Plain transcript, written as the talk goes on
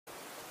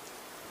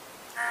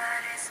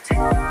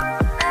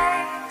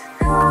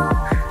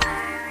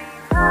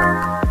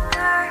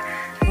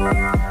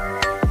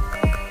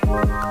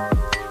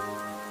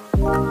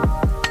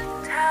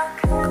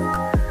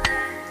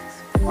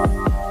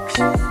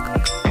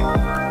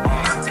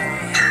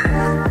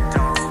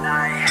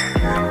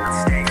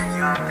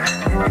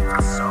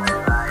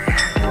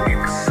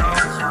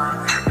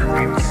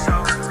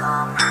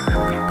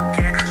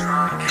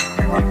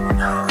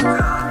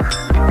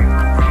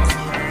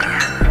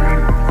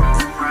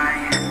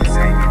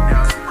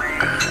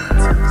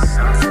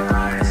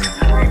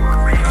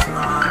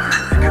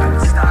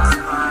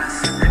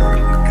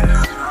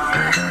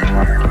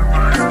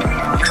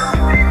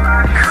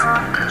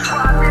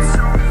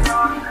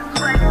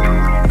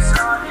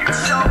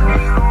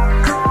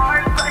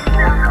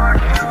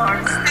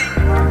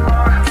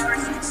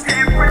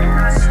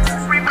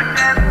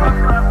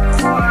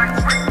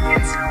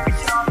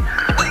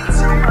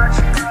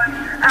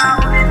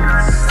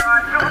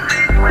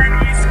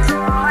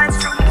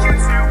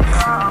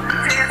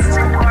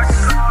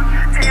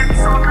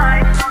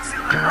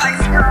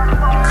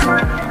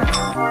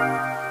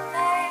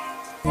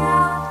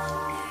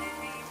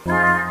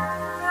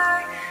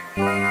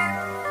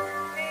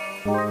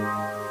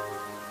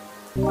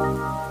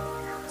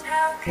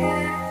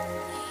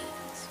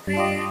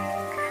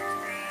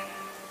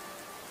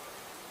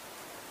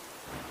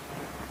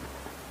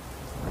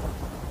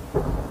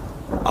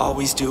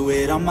Always do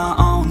it on my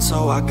own,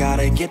 so I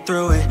gotta get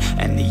through it.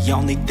 And the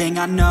only thing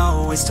I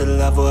know is to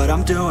love what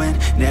I'm doing.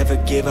 Never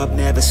give up,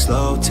 never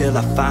slow, till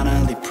I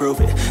finally prove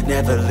it.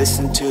 Never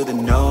listen to the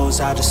no's,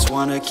 I just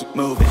wanna keep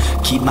moving.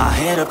 Keep my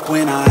head up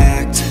when I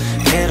act,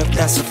 head up,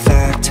 that's a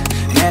fact.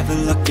 Never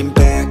looking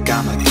back,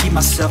 I'ma keep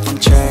myself on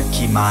track.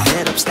 Keep my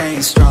head up,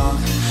 staying strong,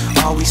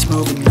 always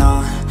moving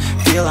on.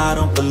 Feel I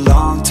don't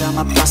belong, tell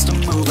my thoughts to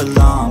move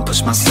along.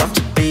 Push myself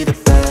to be the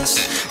best,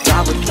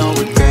 die with no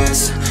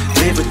regrets.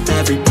 Live with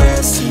every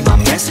breath, see my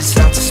message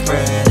start to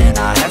spread. And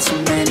I had so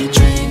many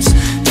dreams,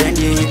 then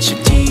you hit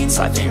your teens.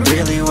 Life ain't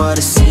really what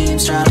it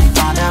seems, try to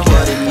find out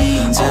what it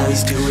means.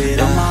 Always do it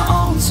on my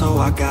own, so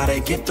I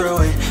gotta get through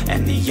it.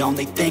 And the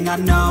only thing I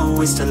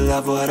know is to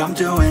love what I'm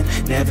doing.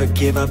 Never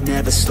give up,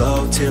 never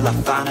slow, till I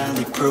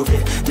finally prove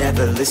it.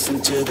 Never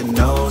listen to the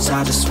no's,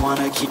 I just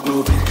wanna keep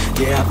moving.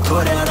 Yeah, I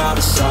put out all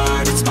the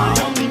art, it's my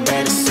only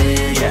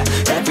medicine. Yeah,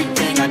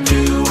 everything I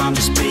do, I'm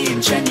just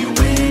being genuine.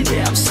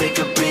 Yeah, I'm sick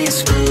of being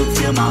screwed,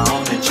 feel my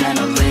own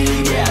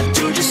adrenaline. Yeah, I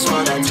do just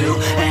what I do,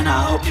 and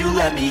I hope you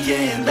let me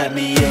in, let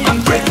me in.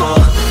 I'm grateful,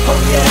 oh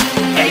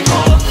yeah,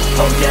 able,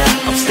 oh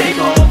yeah, I'm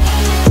stable.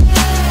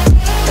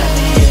 Let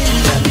me in,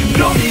 let me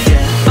know me,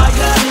 yeah, I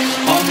got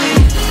only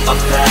a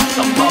path,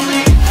 I'm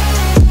lonely.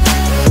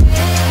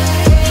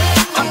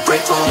 I'm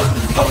grateful,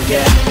 oh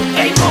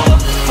yeah, able,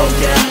 oh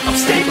yeah, I'm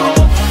stable.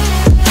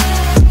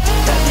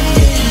 Let me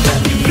in, let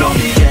me know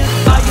me,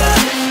 yeah, I got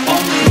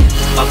only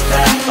a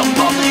path, I'm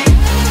lonely.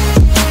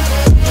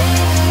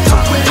 I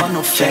want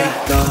no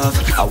fake love,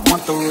 I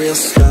want the real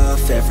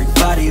stuff.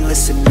 Everybody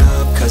listen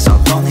up, cause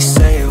I'll only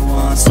say it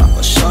once. I'm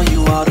gonna show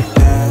you all the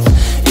path,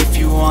 if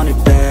you want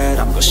it bad.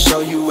 I'm gonna show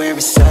you where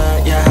it's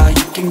at, yeah, how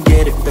you can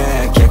get it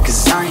back. Yeah,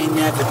 cause I ain't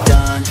never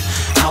done,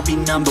 I'll be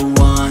number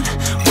one.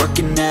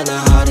 Working hella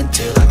hard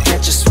until I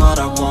get just what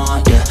I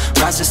want. Yeah,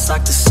 rise just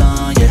like the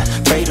sun, yeah,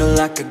 fatal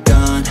like a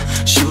gun.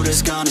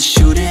 Shooters gonna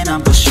shoot and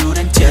I'm gonna shoot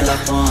until I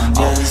won.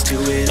 Yeah, always do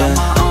it on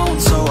my own,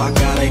 so I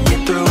gotta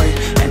get through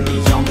it. And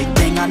the only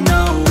thing I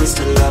know is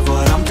to love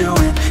what I'm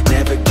doing.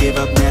 Never give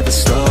up, never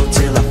slow,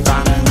 till I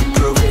finally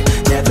prove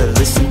it. Never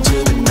listen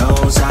to the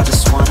no's, I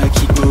just wanna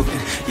keep moving.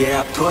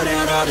 Yeah, I put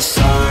out all this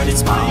art,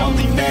 it's my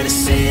only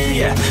medicine.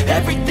 Yeah,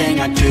 everything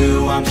I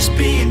do, I'm just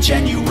being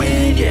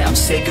genuine. Yeah, I'm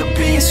sick of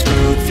being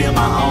screwed, feel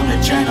my own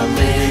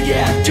adrenaline.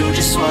 Yeah, I do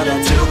just what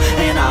I do,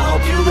 and I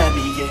hope you let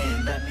me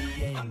in, let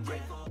me in. I'm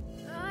grateful.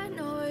 I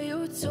know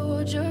you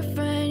told your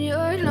friend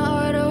you're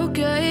not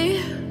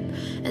okay,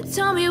 and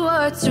tell me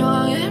what's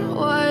wrong and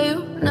why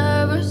you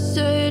never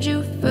said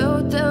you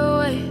felt that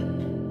way.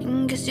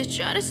 And guess you're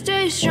trying to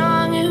stay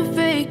strong and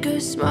fake a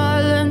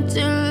smile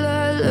until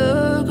I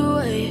look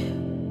away.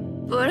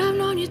 But I've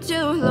known you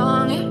too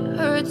long, it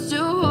hurts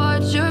to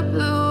watch your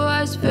blue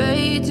eyes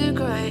fade to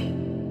gray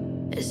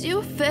as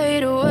you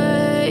fade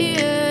away,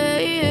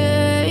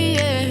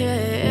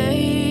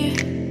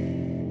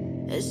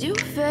 as you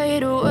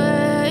fade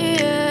away.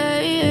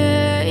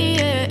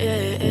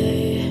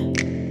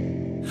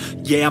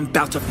 Yeah, I'm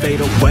about to fade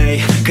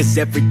away, cause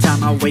every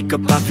time I wake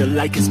up I feel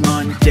like it's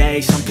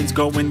Monday. Something's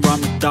going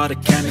wrong with all the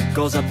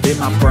chemicals up in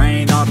my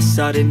brain. All of a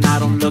sudden I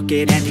don't look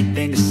at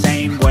anything the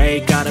same way.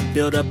 Gotta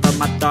build up of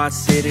my thoughts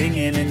sitting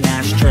in an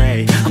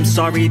ashtray. I'm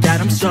sorry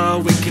that I'm so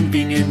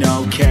inconvenient,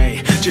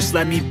 okay. Just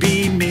let me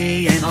be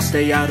me and I'll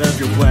stay out of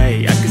your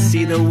way. I can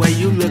see the way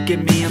you look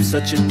at me, I'm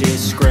such a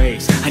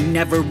disgrace. I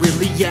never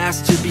really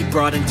asked to be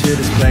brought into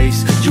this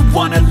place. You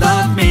wanna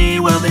love me?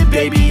 Well then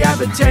baby I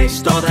have a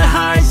taste. All the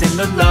highs and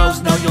the lows,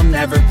 close, no, you'll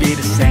never be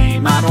the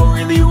same. I don't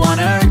really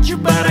wanna hurt you,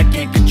 but I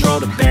can't control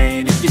the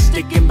pain. If you're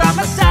sticking by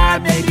my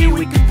side, maybe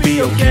we could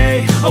be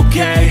okay.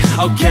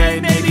 Okay,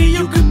 maybe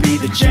you could be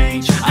the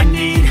change I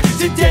need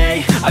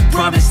today. I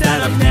promise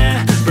that I've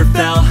never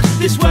felt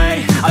this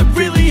way. I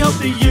really hope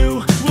that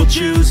you will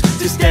choose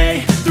to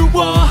stay through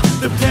all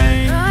the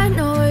pain. I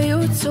know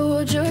you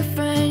told your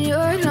friend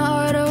you're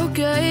not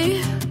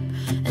okay,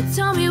 and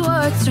tell me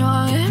what's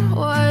wrong and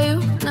why you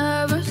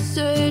never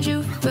said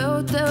you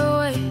felt that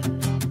way.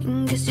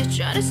 And guess you're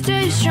trying to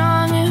stay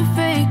strong and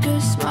fake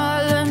a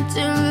smile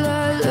until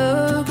I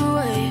look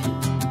away.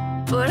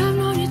 But I've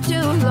known you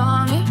too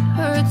long, it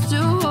hurts to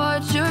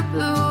watch your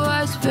blue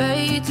eyes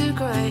fade to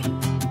gray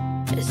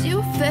as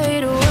you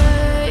fade away.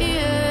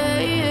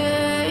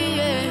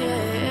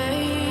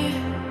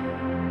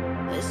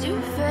 As you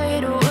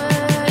fade away.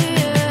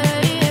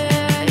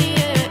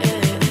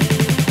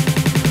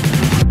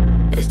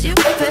 As you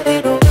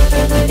fade away.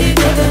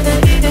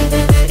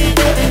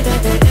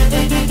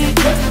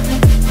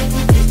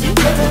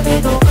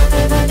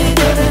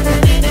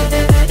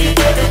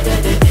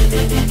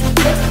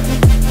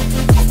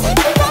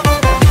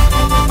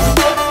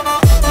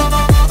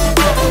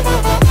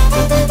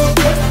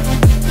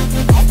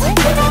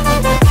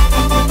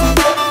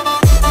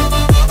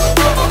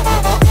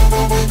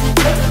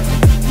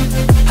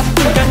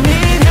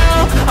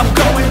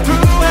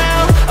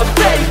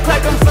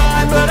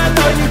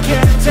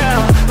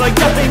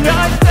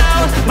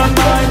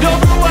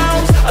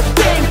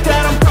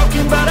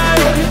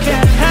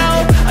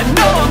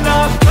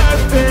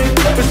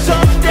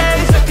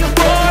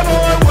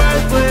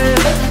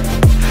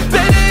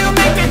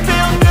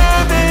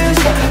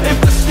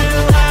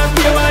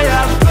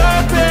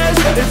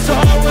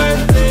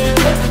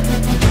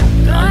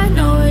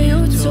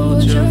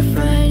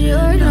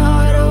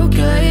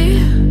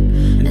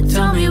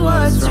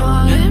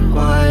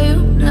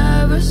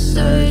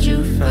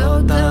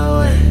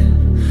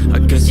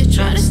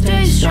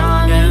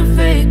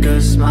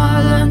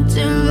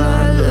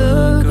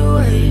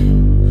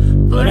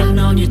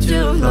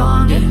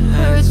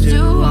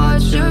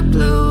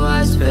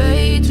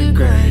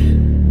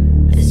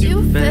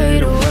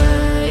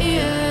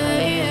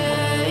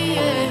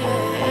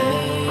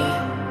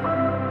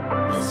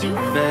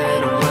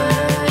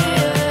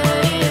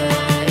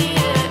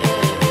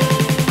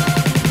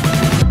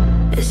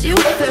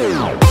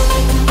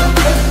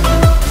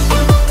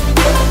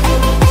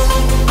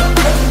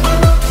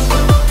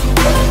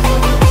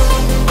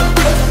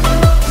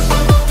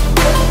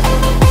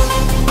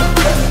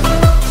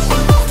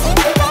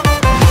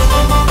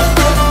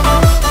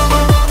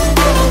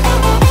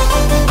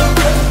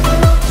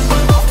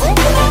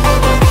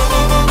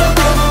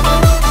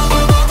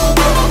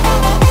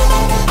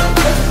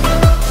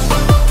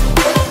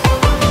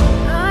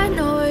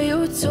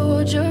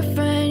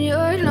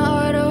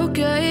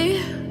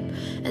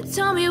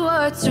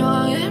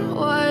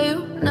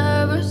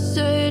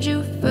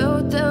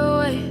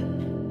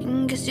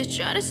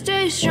 Try to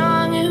stay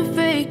strong and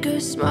fake a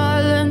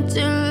smile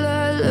until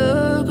I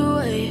look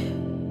away.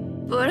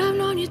 But I've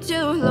known you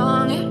too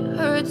long, it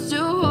hurts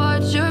to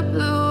watch your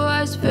blue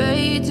eyes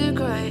fade to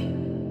gray.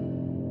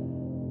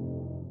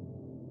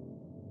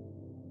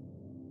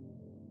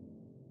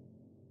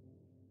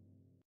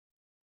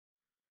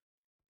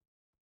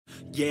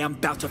 Yeah, I'm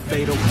about to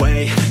fade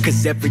away,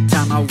 cause every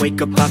time I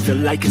wake up I feel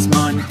like it's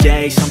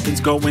Monday. Something's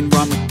going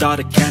wrong with all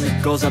the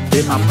chemicals up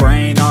in my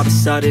brain. All of a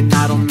sudden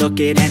I don't look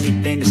at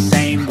anything the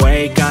same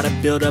way. Gotta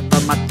build up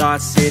of my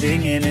thoughts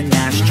sitting in an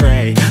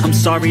ashtray. I'm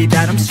sorry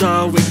that I'm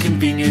so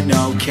inconvenient,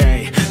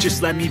 okay.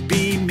 Just let me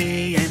be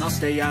me and I'll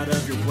stay out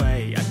of your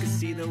way. I can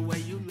see the way